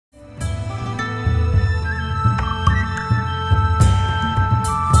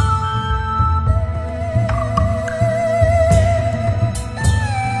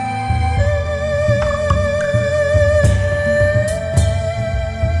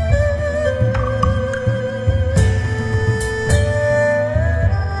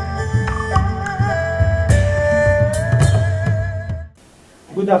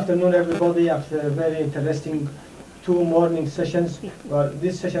afternoon, everybody. After very interesting 2 morning sessions, well,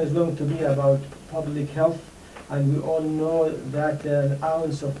 this session is going to be about public health, and we all know that an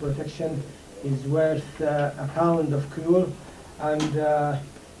ounce of protection is worth a pound of cure. And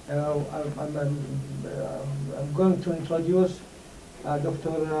I'm going to introduce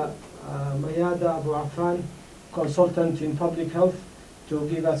Dr. Mayada Abu Affan, consultant in public health, to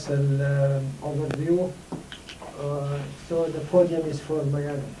give us an overview. So the podium is for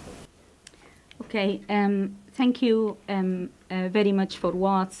Mayada. Okay, thank you very much for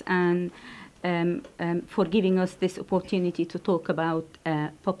Watts and for giving us this opportunity to talk about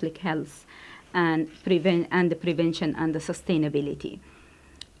public health and the prevention and the sustainability.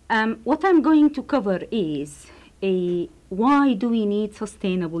 What I'm going to cover is why do we need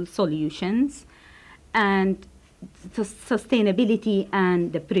sustainable solutions and sustainability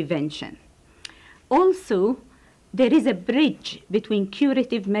and the prevention. Also, there is a bridge between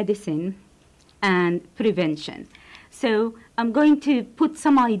curative medicine and prevention. So I'm going to put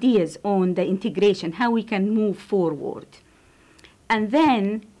some ideas on the integration, how we can move forward. And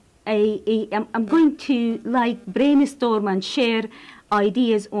then I'm going to brainstorm and share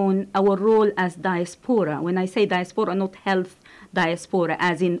ideas on our role as diaspora. When I say diaspora, not health diaspora,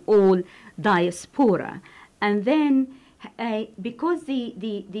 as in all diaspora. And then because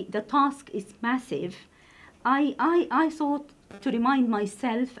the task is massive, I thought to remind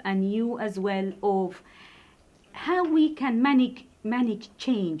myself and you as well of how we can manage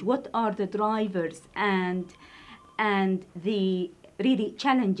change. What are the drivers and the really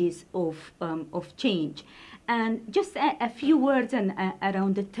challenges of change. And just a few words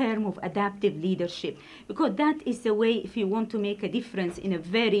around the term of adaptive leadership, because that is the way if you want to make a difference in a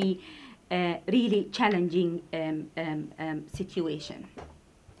very really challenging situation.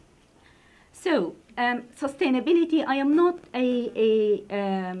 So sustainability, I am not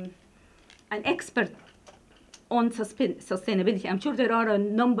an expert on sustainability. I'm sure there are a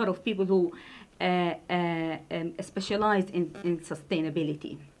number of people who specialize in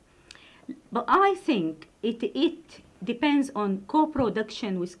sustainability. But I think it depends on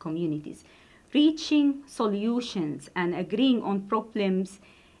co-production with communities, reaching solutions and agreeing on problems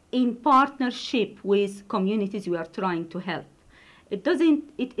in partnership with communities we are trying to help.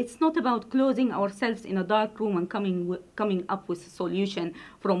 It's not about closing ourselves in a dark room and coming up with a solution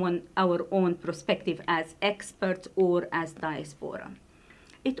from our own perspective as experts or as diaspora.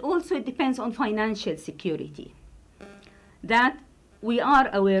 It also depends on financial security. That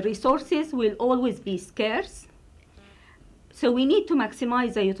our resources will always be scarce. So we need to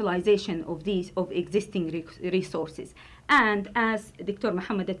maximize the utilization of existing resources. And as Dr.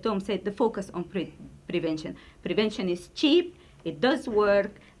 Mohammed Al-Tom said, the focus on prevention. Prevention is cheap, it does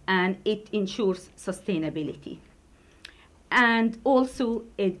work, and it ensures sustainability. And also,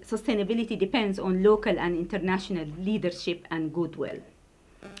 sustainability depends on local and international leadership and goodwill.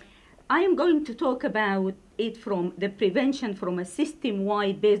 I am going to talk about it from the prevention from a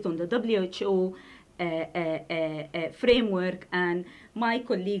system-wide based on the WHO framework, and my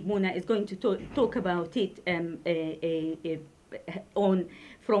colleague Muna is going to talk about it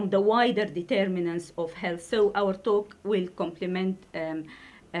from the wider determinants of health. So our talk will complement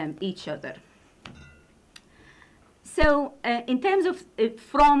each other. So in terms of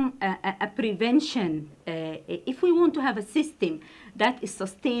from a prevention, if we want to have a system that is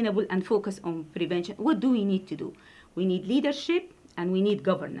sustainable and focused on prevention, what do we need to do? We need leadership and we need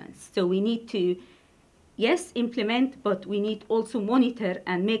governance. So we need to, yes, implement, but we need also monitor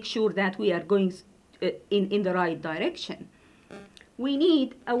and make sure that we are going in the right direction. We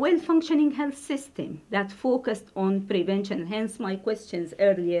need a well-functioning health system that focused on prevention, hence my questions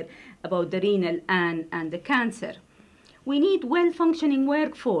earlier about the renal and the cancer. We need well-functioning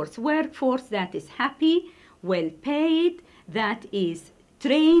workforce that is happy, well-paid, that is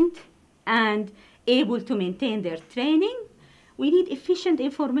trained and able to maintain their training. We need efficient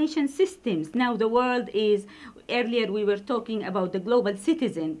information systems. Now the world is, earlier we were talking about the global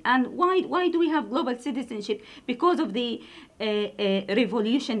citizen. And why do we have global citizenship? Because of the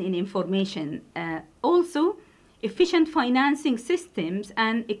revolution in information. Also, efficient financing systems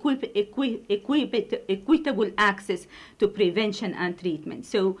and equitable access to prevention and treatment.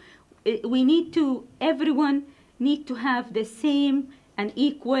 So we need to, everyone need to have the same and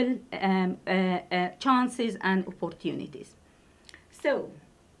equal chances and opportunities. So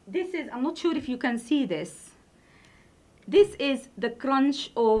this is, I'm not sure if you can see this. This is the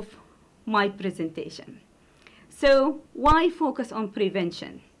crunch of my presentation. So why focus on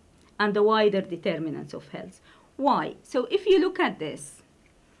prevention and the wider determinants of health? Why? So if you look at this,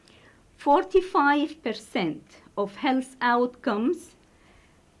 45% of health outcomes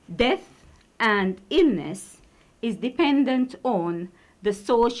death and illness is dependent on the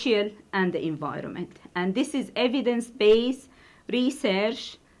social and the environment. And this is evidence-based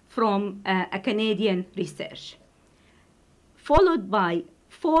research from a Canadian research, followed by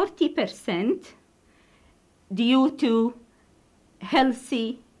 40% due to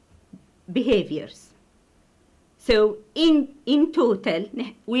healthy behaviors. So in total,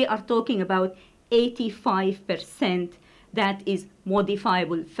 we are talking about 85% that is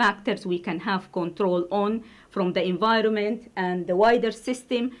modifiable factors we can have control on from the environment and the wider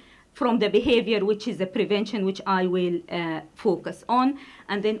system, from the behavior, which is the prevention, which I will focus on,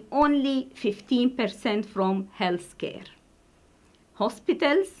 and then only 15% from healthcare.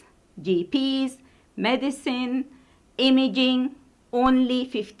 Hospitals, GPs, medicine, imaging, only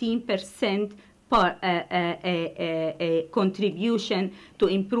 15% contribution to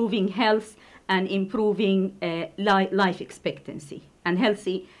improving health and improving life expectancy and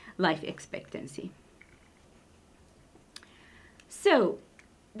healthy life expectancy. So,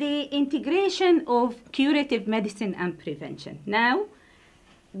 the integration of curative medicine and prevention. Now,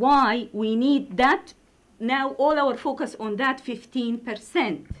 why we need that? Now, all our focus on that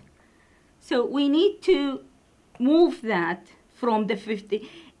 15%. So, we need to move that from the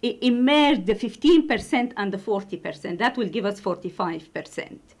emerge the 15% and the 40%. That will give us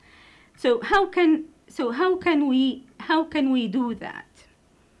 45%. So how can we do that?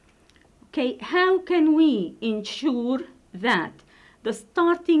 Okay, how can we ensure that the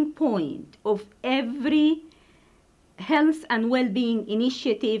starting point of every health and well-being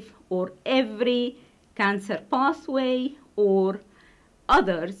initiative or every cancer pathway or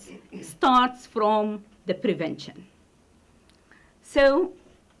others starts from the prevention? So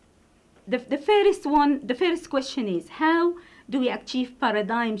the first question is, how do we achieve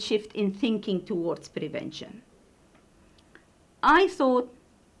paradigm shift in thinking towards prevention? I thought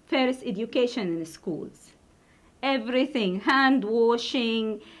first education in schools, everything, hand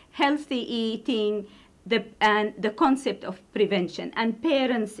washing, healthy eating, and the concept of prevention, and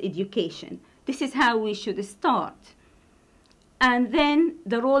parents' education. This is how we should start. And then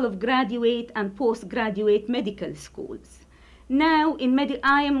the role of graduate and postgraduate medical schools. Now in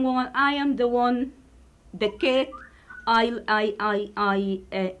I am the kid. I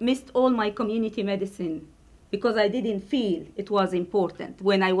missed all my community medicine because I didn't feel it was important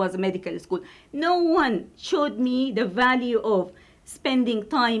when I was in medical school. No one showed me the value of spending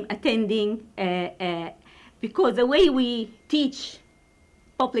time attending, because the way we teach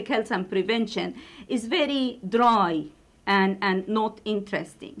public health and prevention is very dry and not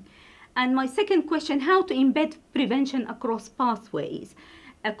interesting. And my second question, how to embed prevention across pathways?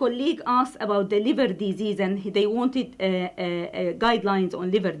 A colleague asked about the liver disease, and they wanted guidelines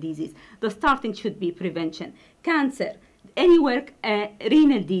on liver disease. The starting should be prevention. Cancer, anywhere,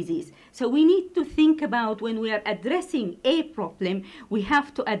 renal disease. So we need to think about when we are addressing a problem, we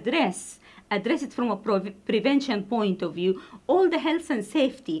have to address it from a prevention point of view, all the health and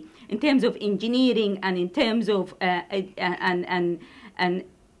safety in terms of engineering and in terms of, and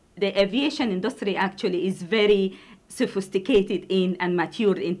the aviation industry actually is very sophisticated in and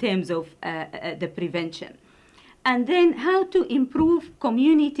matured in terms of the prevention. And then how to improve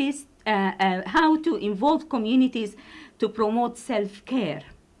communities, how to involve communities to promote self-care.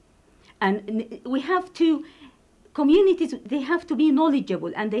 And we have to, communities, they have to be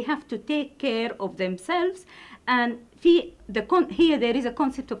knowledgeable and they have to take care of themselves. And here there is a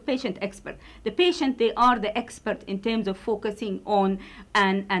concept of patient expert. The patient, they are the expert in terms of focusing on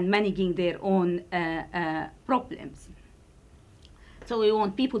and managing their own problems. So we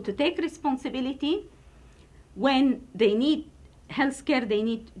want people to take responsibility. When they need healthcare,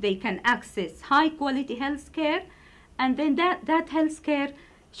 they can access high quality healthcare, and then that healthcare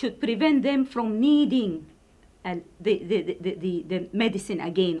should prevent them from needing the medicine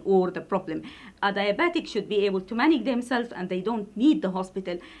again or the problem. A diabetic should be able to manage themselves, and they don't need the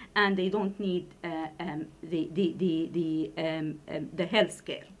hospital, and they don't need the health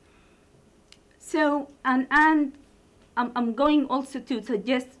care. So, and I'm going also to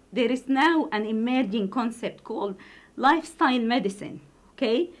suggest there is now an emerging concept called lifestyle medicine.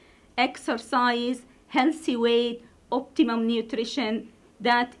 Okay, exercise, healthy weight, optimum nutrition.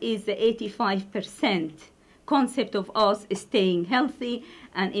 That is the 85% concept of us staying healthy,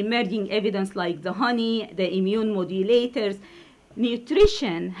 and emerging evidence like the honey, the immune modulators.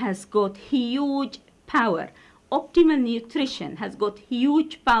 Nutrition has got huge power. Optimal nutrition has got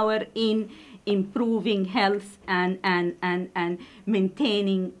huge power in improving health and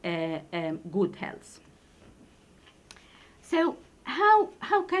maintaining good health. So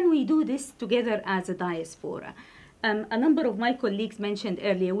how can we do this together as a diaspora? a number of my colleagues mentioned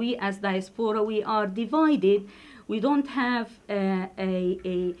earlier, we as Diaspora, we are divided. We don't have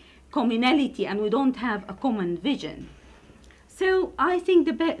a commonality and we don't have a common vision. So I think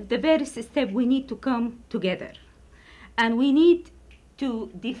the first step, we need to come together. And we need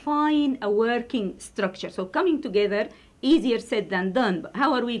to define a working structure. So coming together, easier said than done, but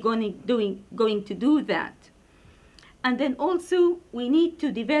how are we going to do that? And then also, we need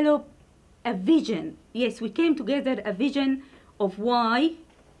to develop a vision. Yes, we came together, a vision of why,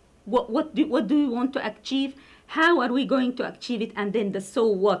 what do we want to achieve, how are we going to achieve it, and then the so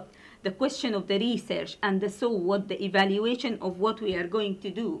what, the question of the research, and the so what, the evaluation of what we are going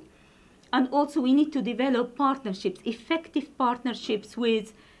to do. And also we need to develop partnerships, effective partnerships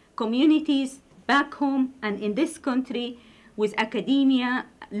with communities back home and in this country, with academia,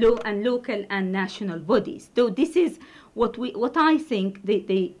 local and national bodies. So this is what I think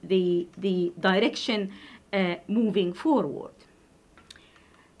the direction moving forward.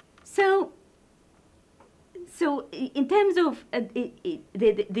 So in terms of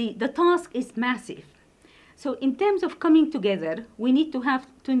the task is massive. So in terms of coming together, we need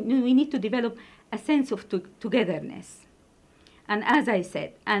to develop a sense of togetherness. And as I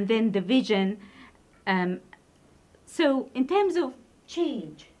said, and then the vision. So in terms of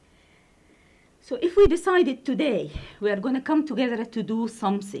change, so if we decided today we are going to come together to do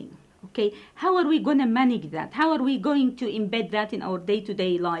something, okay, how are we going to manage that? How are we going to embed that in our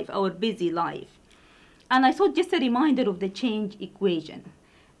day-to-day life, our busy life? And I thought just a reminder of the change equation.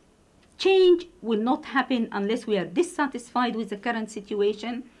 Change will not happen unless we are dissatisfied with the current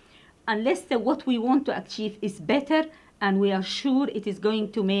situation, unless what we want to achieve is better and we are sure it is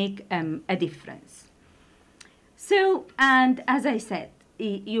going to make a difference. So, and as I said,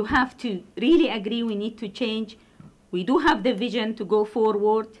 you have to really agree we need to change. We do have the vision to go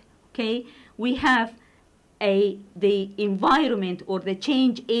forward, okay? We have the environment or the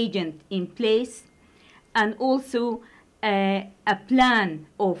change agent in place, and also a plan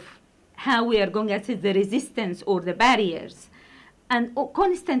of how we are going to assess the resistance or the barriers. And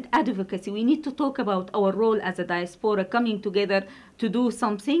constant advocacy. We need to talk about our role as a diaspora coming together to do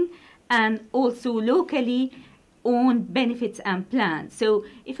something, and also locally owned benefits and plans. So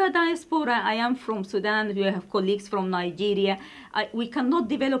if a diaspora, I am from Sudan, we have colleagues from Nigeria, we cannot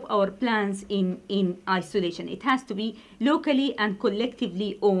develop our plans in isolation. It has to be locally and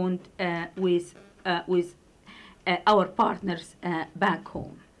collectively owned with our partners back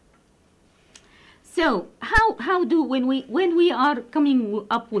home. So how do, when we are coming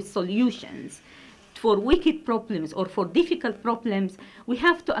up with solutions for wicked problems or for difficult problems, we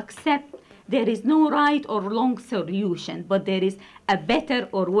have to accept there is no right or wrong solution, but there is a better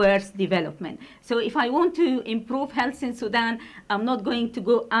or worse development. So if I want to improve health in Sudan, I'm not going to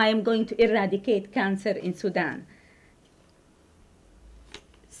go, I am going to eradicate cancer in Sudan.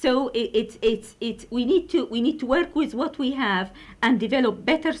 So we need to work with what we have and develop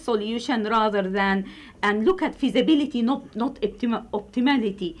better solution rather than, and look at feasibility, not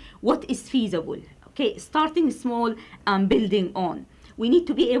optimality, what is feasible. Okay, starting small and building on. We need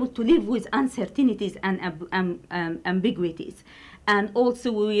to be able to live with uncertainties and ambiguities. And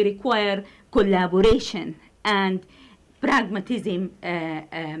also we require collaboration and pragmatism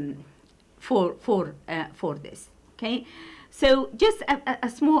for this, okay? So just a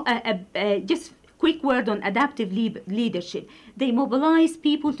small, just quick word on adaptive leadership. They mobilize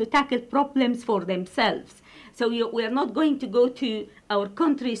people to tackle problems for themselves. So we are not going to go to our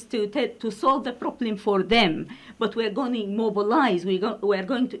countries to solve the problem for them, but we are going to mobilize. We are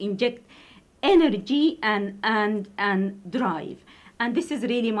going to inject energy and drive. And this is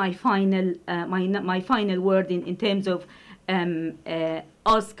really my final my final word in terms of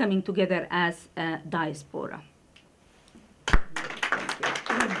us coming together as Diaspora.